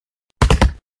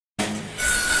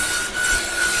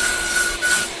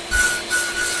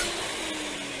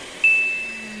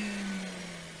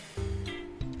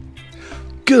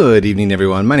Good evening,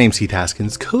 everyone. My name's Heath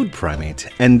Haskins, Code Primate,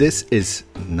 and this is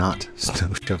not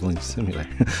Snow Shoveling Simulator.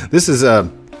 This is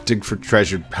a dig for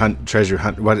treasure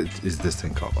hunt. What is this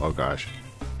thing called? Oh gosh,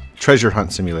 Treasure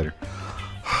Hunt Simulator.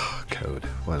 Code.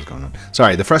 What is going on?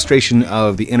 Sorry, the frustration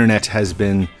of the internet has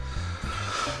been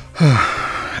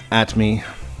at me.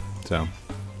 So,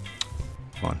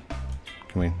 come on.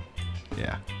 Can we?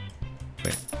 Yeah.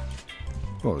 Wait.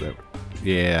 Oh, there.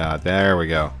 Yeah, there we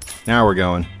go. Now we're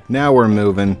going. Now we're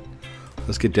moving.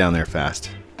 Let's get down there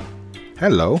fast.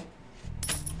 Hello.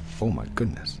 Oh my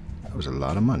goodness. That was a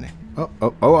lot of money.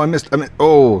 Oh, I missed.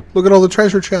 Oh, look at all the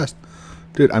treasure chests.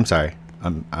 Dude, I'm sorry.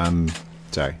 I'm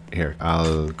sorry. Here,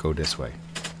 I'll go this way.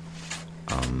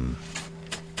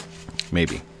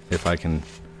 Maybe. If I can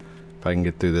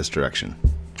get through this direction.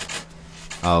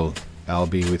 I'll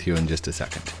be with you in just a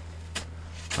second.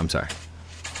 I'm sorry.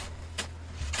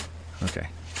 Okay.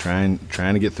 Trying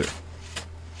to get through.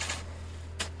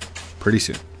 Pretty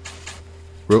soon.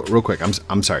 Real quick.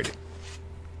 I'm sorry, dude.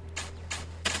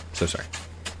 So sorry.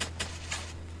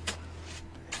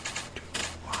 2,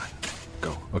 1,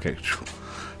 go. Okay.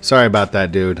 Sorry about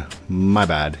that, dude. My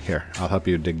bad. Here, I'll help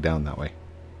you dig down that way.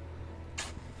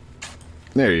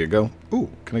 There you go. Ooh,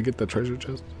 can I get the treasure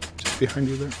chest just behind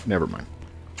you there? Never mind.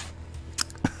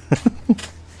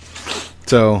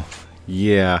 So,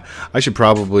 yeah, I should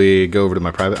probably go over to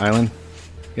my private island.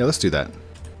 Yeah, let's do that.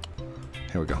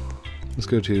 Here we go. Let's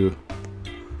go to.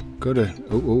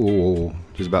 Oh,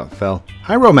 just about fell.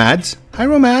 Hi, Romads. Hi,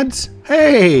 Romads.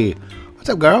 Hey, what's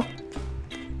up, girl?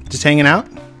 Just hanging out,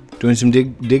 doing some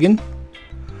digging.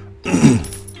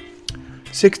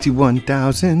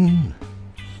 61,000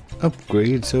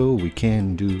 upgrade so we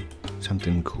can do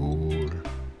something cool.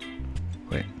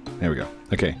 Wait, there we go.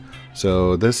 Okay,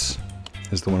 so this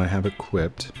is the one I have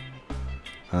equipped.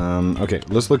 Okay,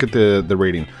 let's look at the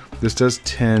rating. This does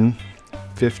 10,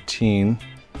 15,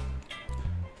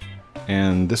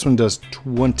 and this one does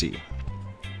 20,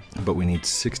 but we need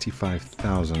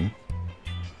 65,000.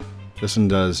 This one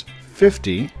does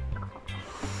 50,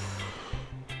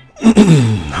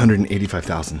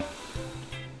 185,000.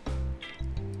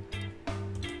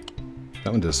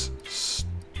 That one does.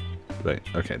 Wait,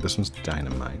 okay, this one's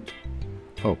dynamite.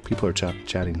 Oh, people are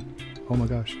chatting. Oh my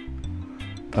gosh.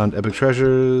 Found epic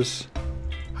treasures.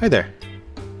 Hi there.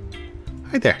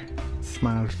 Hi there.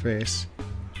 Smile face.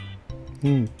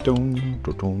 That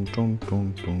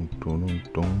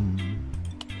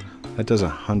does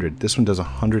 100. This one does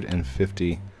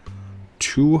 150.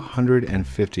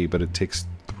 250, but it takes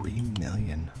 3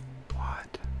 million.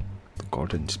 What? The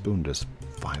golden spoon does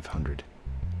 500.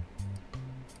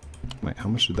 Wait, how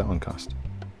much did that one cost?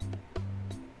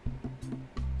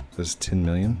 That's 10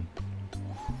 million.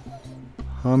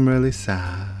 I'm really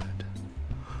sad.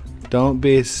 Don't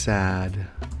be sad.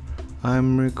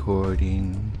 I'm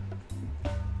recording.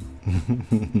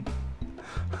 I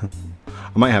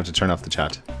might have to turn off the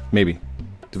chat. Maybe.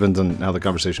 Depends on how the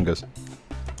conversation goes.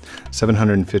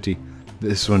 750.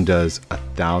 This one does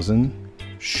 1,000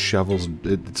 shovels.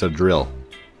 It's a drill.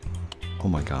 Oh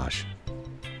my gosh.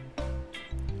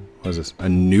 What is this? A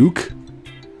nuke?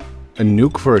 A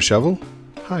nuke for a shovel?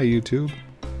 Hi, YouTube.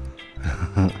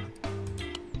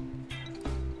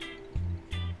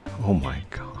 Oh my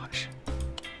gosh.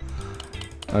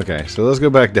 Okay, so let's go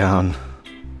back down.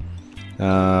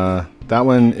 That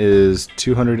one is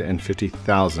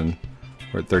 250,000.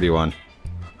 We're at 31.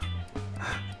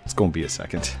 It's gonna be a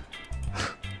second.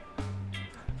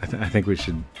 I think we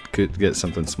could get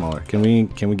something smaller. Can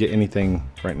we get anything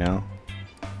right now?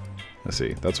 Let's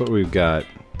see. That's what we've got.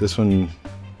 This one,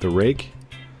 the rake.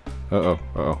 Hold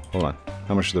on.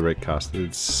 How much does the rake cost?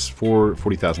 It's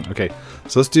 40,000. Okay,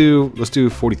 so let's do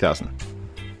 40,000.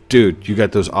 Dude, you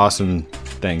got those awesome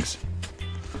things.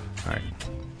 All right.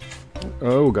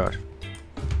 Oh gosh.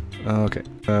 Okay.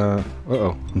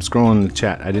 I'm scrolling the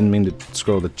chat. I didn't mean to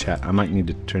scroll the chat. I might need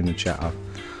to turn the chat off.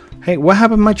 Hey, what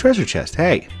happened to my treasure chest?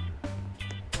 Hey.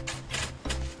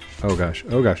 Oh gosh.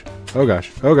 Oh gosh. Oh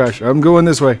gosh. Oh gosh. I'm going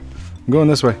this way. I'm going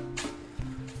this way.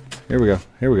 Here we go.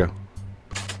 Here we go.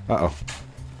 Uh-oh.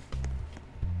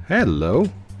 Hello.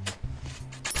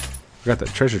 I got that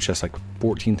treasure chest like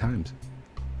 14 times.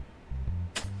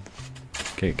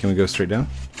 Okay, can we go straight down?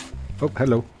 Oh,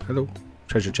 hello. Hello.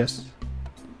 Treasure chest.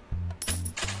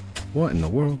 What in the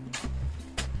world?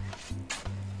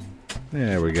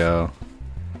 There we go.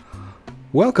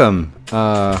 Welcome,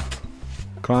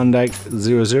 Klondike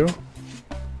 00.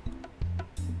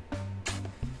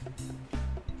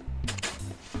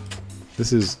 Is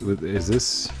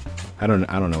this? I don't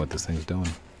know what this thing's doing.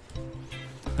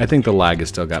 I think the lag has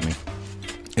still got me.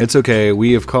 It's okay.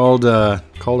 We have called our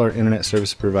internet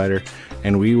service provider,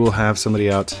 and we will have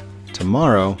somebody out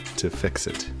tomorrow to fix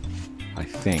it, I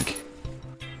think.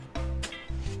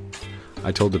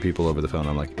 I told the people over the phone,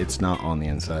 I'm like, it's not on the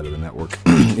inside of the network.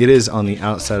 It is on the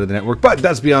outside of the network, but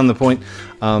that's beyond the point.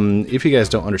 If you guys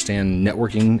don't understand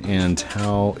networking and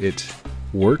how it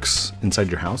works inside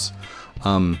your house,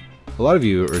 a lot of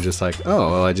you are just like, oh,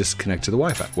 well, I just connect to the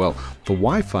Wi-Fi. Well, the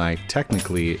Wi-Fi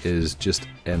technically is just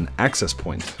an access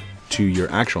point to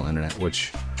your actual internet,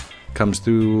 which comes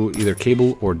through either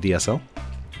cable or DSL,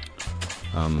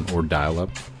 or dial-up,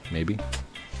 maybe.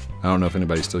 I don't know if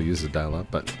anybody still uses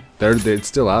dial-up, but it's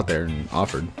still out there and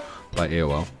offered by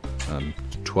AOL.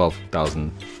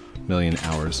 12,000 million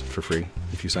hours for free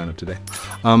if you sign up today.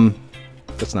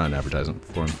 That's not an advertisement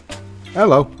for him.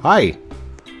 Hello, hi,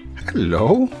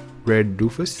 hello, Red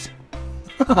Doofus.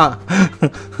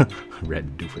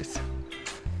 Red Doofus.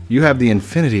 You have the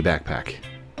Infinity backpack.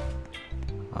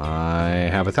 I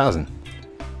have 1,000,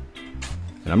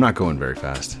 and I'm not going very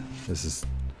fast. This is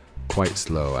quite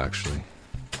slow, actually.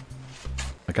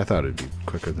 Like, I thought it'd be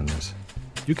quicker than this.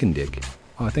 You can dig.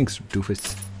 Oh, thanks,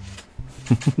 Doofus.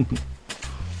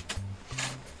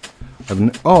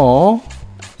 Oh,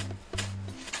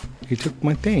 he took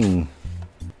my thing.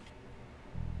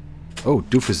 Oh,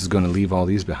 Doofus is going to leave all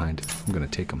these behind. I'm going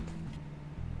to take them.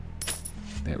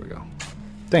 There we go.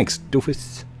 Thanks,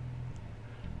 Doofus.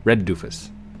 Red Doofus.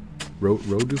 Row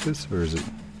Doofus? Or is it?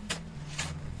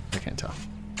 I can't tell.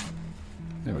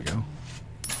 There we go.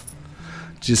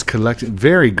 Just collect.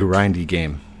 Very grindy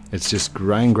game. It's just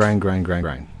grind.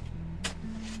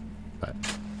 But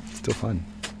it's still fun.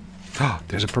 Oh,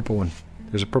 there's a purple one.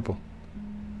 There's a purple.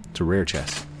 It's a rare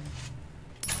chest.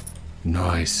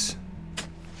 Nice.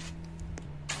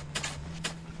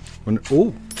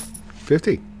 Oh,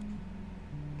 50.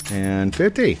 And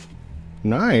 50.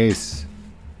 Nice.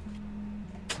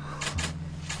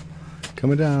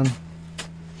 Coming down.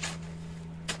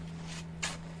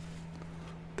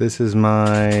 This is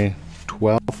my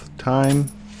 12th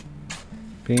time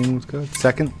being what's good.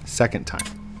 Second time.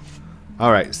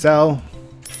 All right, sell.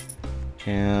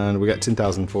 And we got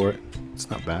 10,000 for it.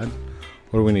 It's not bad.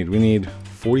 What do we need? We need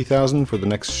 40,000 for the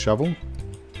next shovel.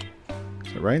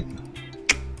 Is that right?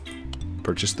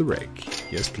 Purchase the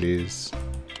rake. Yes, please.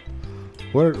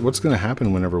 What's going to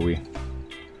happen whenever we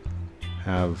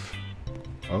have...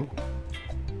 Oh.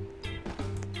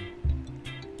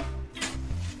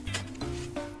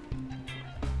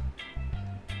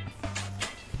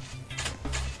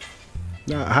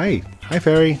 Hi,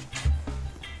 fairy.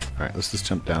 All right, let's just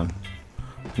jump down.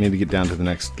 I need to get down to the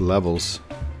next levels.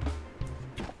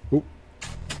 Ooh.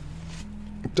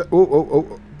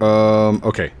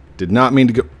 Okay. Did not mean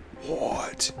to go.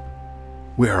 What?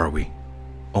 Where are we?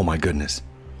 Oh my goodness.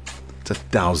 It's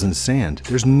 1,000 sand.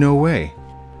 There's no way.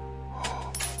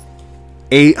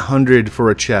 800 for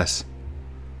a chest.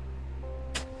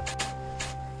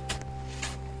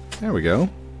 There we go.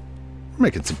 We're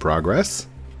making some progress.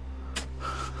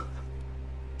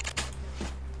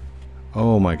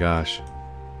 Oh my gosh.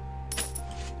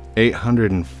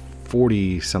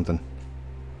 840 something.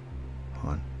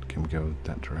 Hold on. Can we go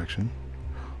that direction?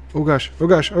 Oh gosh. Oh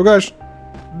gosh. Oh gosh.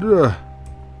 Ugh.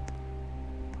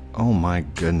 Oh my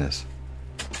goodness.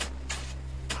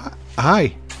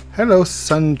 Hi. Hello,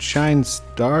 sunshine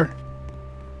star.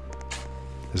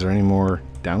 Is there any more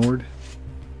downward?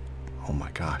 Oh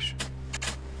my gosh.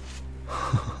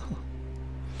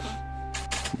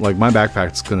 Like, my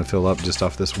backpack's gonna fill up just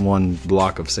off this one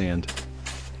block of sand.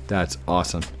 That's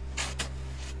awesome.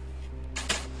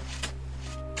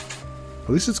 At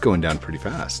least it's going down pretty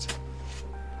fast.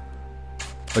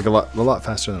 Like a lot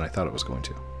faster than I thought it was going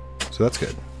to. So that's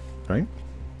good, right?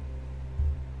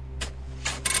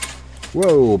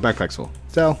 Whoa, backpack's full.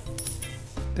 Sell.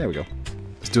 There we go.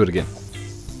 Let's do it again.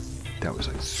 That was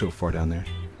like so far down there.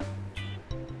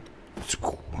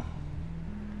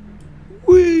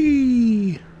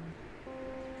 Whee!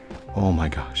 Oh my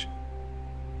gosh.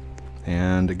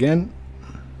 And again.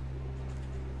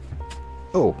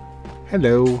 Oh,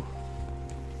 hello.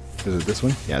 Is it this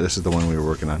one? Yeah, this is the one we were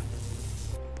working on.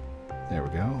 There we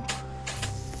go.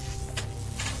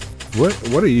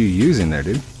 What are you using there,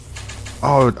 dude?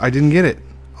 Oh, I didn't get it.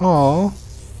 Oh.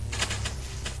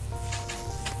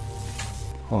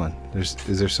 Hold on.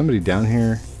 Is there somebody down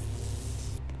here?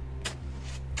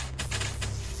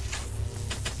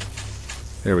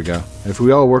 There we go. If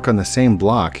we all work on the same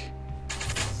block.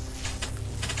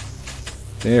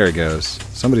 There it goes.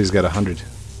 Somebody's got 100.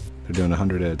 They're doing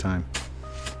 100 at a time.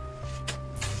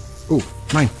 Ooh,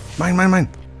 mine. Mine.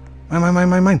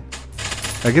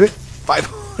 I get it?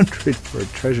 500 for a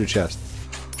treasure chest.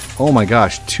 Oh my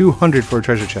gosh, 200 for a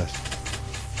treasure chest.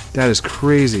 That is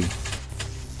crazy.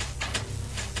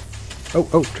 Oh,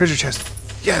 oh, treasure chest.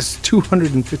 Yes,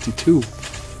 252.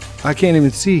 I can't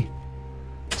even see.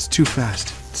 It's too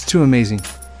fast. It's too amazing.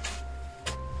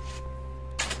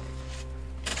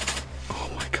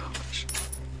 Oh my gosh.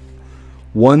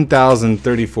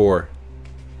 1,034.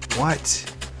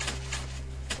 What?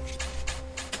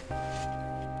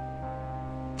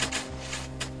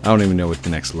 I don't even know what the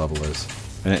next level is.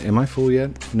 Am I full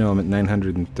yet? No, I'm at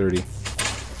 930.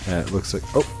 It looks like...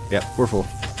 Oh, yeah, we're full.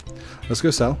 Let's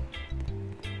go sell.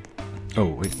 Oh,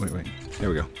 wait. There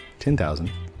we go. 10,000.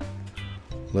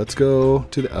 Let's go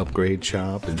to the upgrade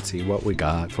shop and see what we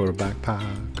got for a backpack.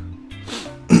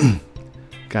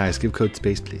 Guys, give code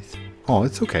space, please. Oh,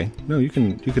 it's okay. No, you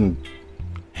can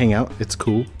hang out. It's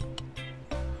cool.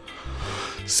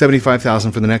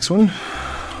 75,000 for the next one.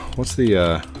 What's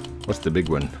the big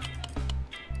one?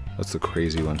 What's the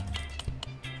crazy one?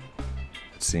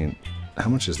 Let's see. How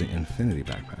much is the infinity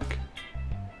backpack?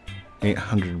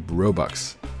 800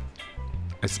 Robux.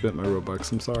 I spent my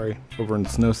Robux, I'm sorry. Over in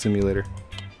Snow Simulator.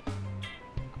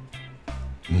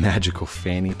 Magical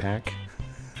fanny pack.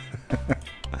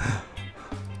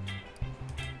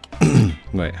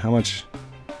 Wait, how much?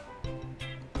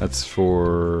 That's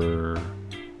for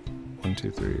 1,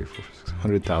 2, 3, 4, 5, 6,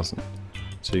 100,000.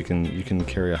 So you can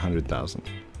carry 100,000.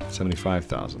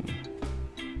 75,000.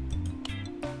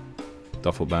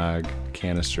 Duffel bag,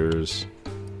 canisters,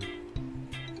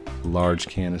 large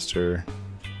canister.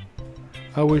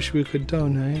 I wish we could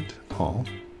donate. Oh,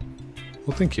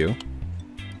 well, thank you.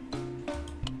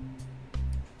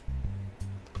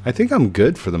 I think I'm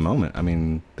good for the moment. I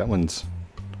mean, that one's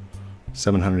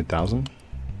 700,000,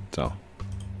 so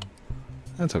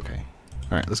that's okay.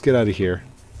 All right, let's get out of here.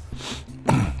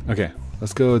 Okay,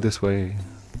 let's go this way.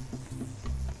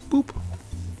 Boop.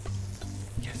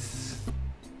 Yes.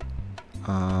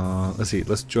 Let's see.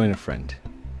 Let's join a friend.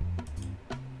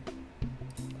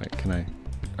 Wait, can I?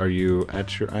 Are you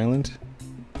at your island?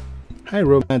 Hi,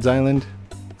 Romad's Island.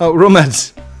 Oh,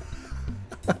 Romad's.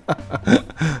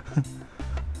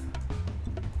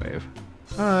 Wave.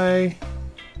 Hi.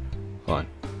 Hold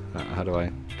on. How do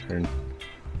I turn?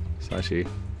 Slashy.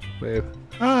 Wave.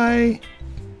 Hi.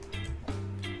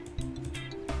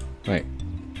 Wait.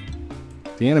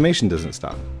 The animation doesn't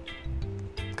stop.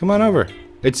 Come on over.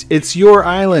 It's your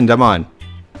island. I'm on.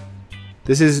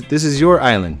 This is your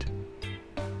island.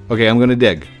 Okay, I'm gonna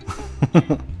dig.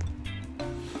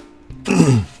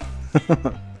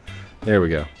 There we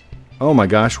go. Oh my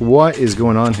gosh, what is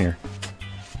going on here?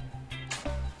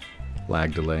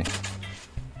 Lag delay.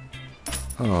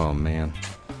 Oh man.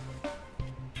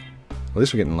 At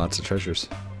least we're getting lots of treasures.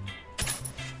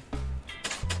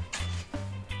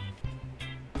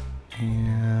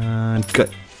 And cut.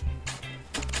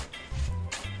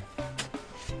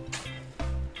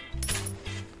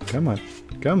 Come on.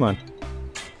 Come on.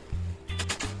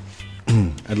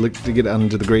 I'd like to get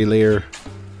onto the gray layer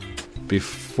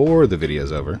before the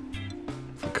video's over.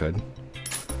 If I could.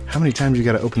 How many times you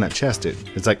gotta open that chest, dude?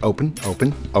 It's like open,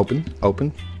 open, open,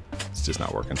 open. It's just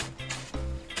not working.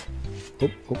 Oh,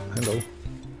 oh, hello.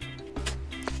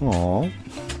 Aww.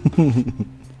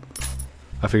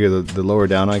 I figure the lower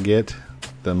down I get,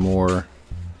 the more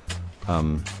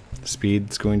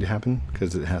speed's going to happen,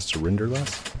 because it has to render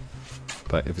less.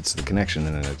 But if it's the connection,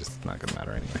 then it's just not going to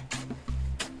matter anyway.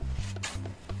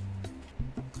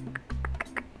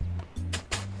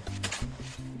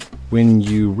 When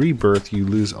you rebirth, you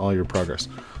lose all your progress.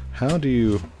 How do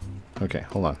you... Okay,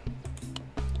 hold on.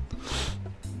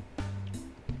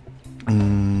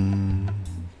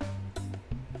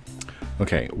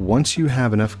 Okay, once you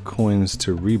have enough coins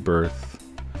to rebirth,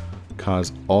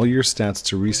 cause all your stats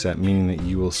to reset, meaning that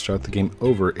you will start the game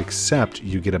over, except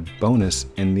you get a bonus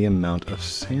in the amount of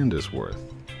sand is worth.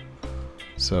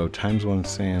 So times 1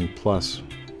 sand plus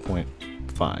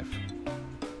 0.5.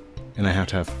 And I have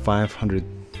to have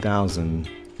 500,000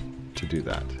 to do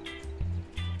that.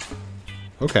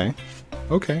 Okay.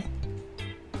 Okay.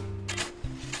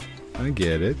 I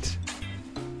get it.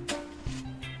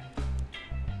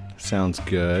 Sounds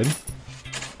good.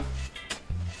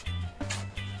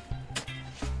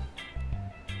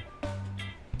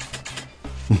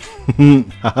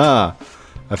 Haha!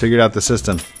 I figured out the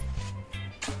system.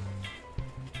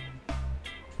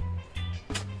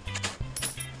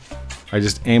 I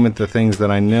just aim at the things that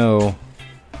I know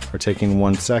are taking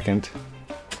 1 second,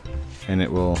 and it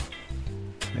will...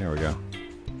 There we go.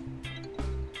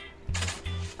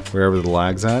 Wherever the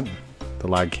lag's at, the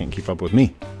lag can't keep up with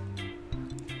me.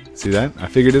 See that? I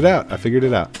figured it out. I figured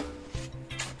it out.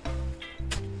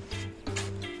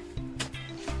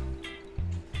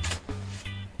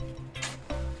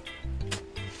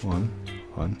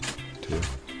 One, 2,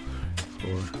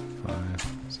 4, 5,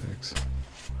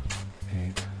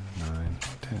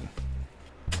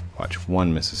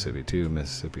 1 Mississippi, 2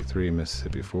 Mississippi, 3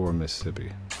 Mississippi, 4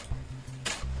 Mississippi.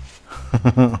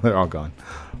 They're all gone.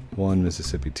 1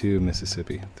 Mississippi, 2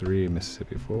 Mississippi, 3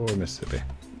 Mississippi, 4 Mississippi.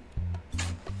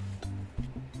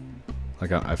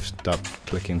 Like I've stopped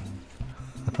clicking.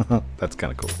 That's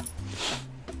kind of cool.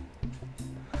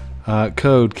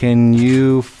 Code, can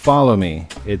you follow me?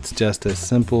 It's just a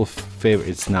simple favor.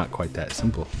 It's not quite that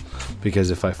simple.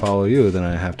 Because if I follow you, then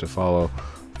I have to follow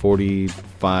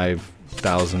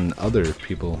 45,000 other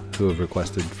people who have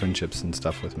requested friendships and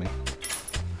stuff with me.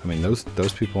 I mean, those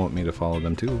people want me to follow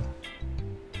them too.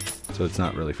 So it's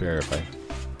not really fair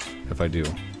if I do.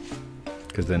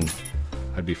 Because then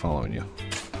I'd be following you.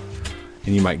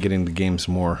 And you might get into games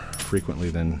more frequently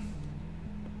than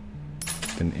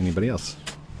anybody else.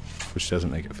 Which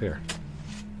doesn't make it fair.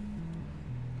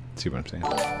 See what I'm saying?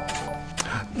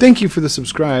 Thank you for the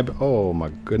subscribe. Oh my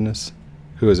goodness.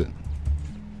 Who is it?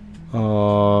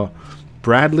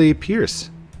 Bradley Pierce.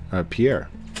 Pierre.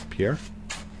 Pierre?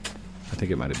 I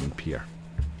think it might have been Pierre.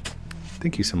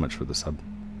 Thank you so much for the sub.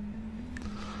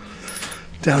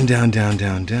 Down, down, down,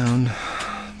 down, down.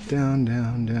 Down,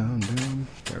 down, down, down.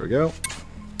 There we go.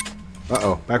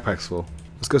 Uh-oh, backpack's full.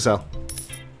 Let's go sell.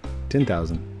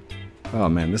 10,000. Oh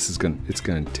man, it's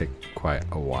gonna take quite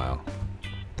a while.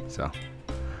 So,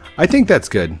 I think that's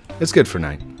good. It's good for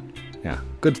night. Yeah,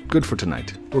 good for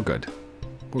tonight. We're good.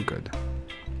 We're good.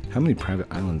 How many private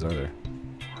islands are there?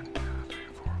 1, 2, 3,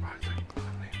 4, 5, 6, 7,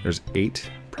 8. There's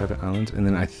 8 private islands, and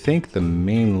then I think the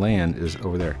main land is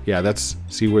over there. Yeah,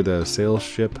 see where the sail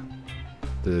ship,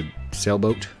 the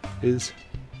sailboat is.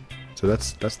 So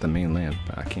that's the main land,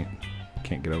 but I can't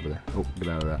get over there. Oh, get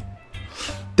out of that.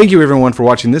 Thank you everyone for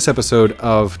watching this episode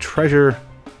of Treasure.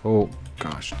 Oh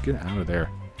gosh, get out of there.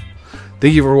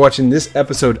 Thank you for watching this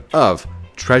episode of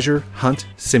Treasure Hunt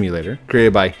Simulator,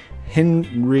 created by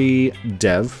Henry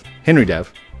Dev.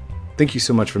 Thank you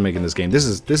so much for making this game. This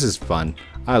is fun.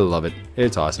 I love it.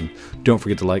 It's awesome. Don't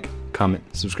forget to like, comment,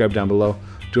 subscribe down below.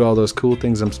 Do all those cool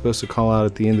things I'm supposed to call out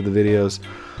at the end of the videos.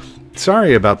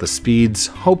 Sorry about the speeds.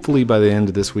 Hopefully by the end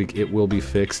of this week it will be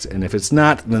fixed, and if it's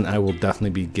not, then I will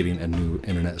definitely be getting a new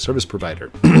internet service provider.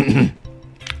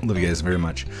 Love you guys very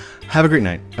much. Have a great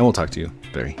night, and we'll talk to you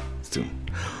very soon.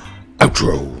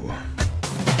 Outro.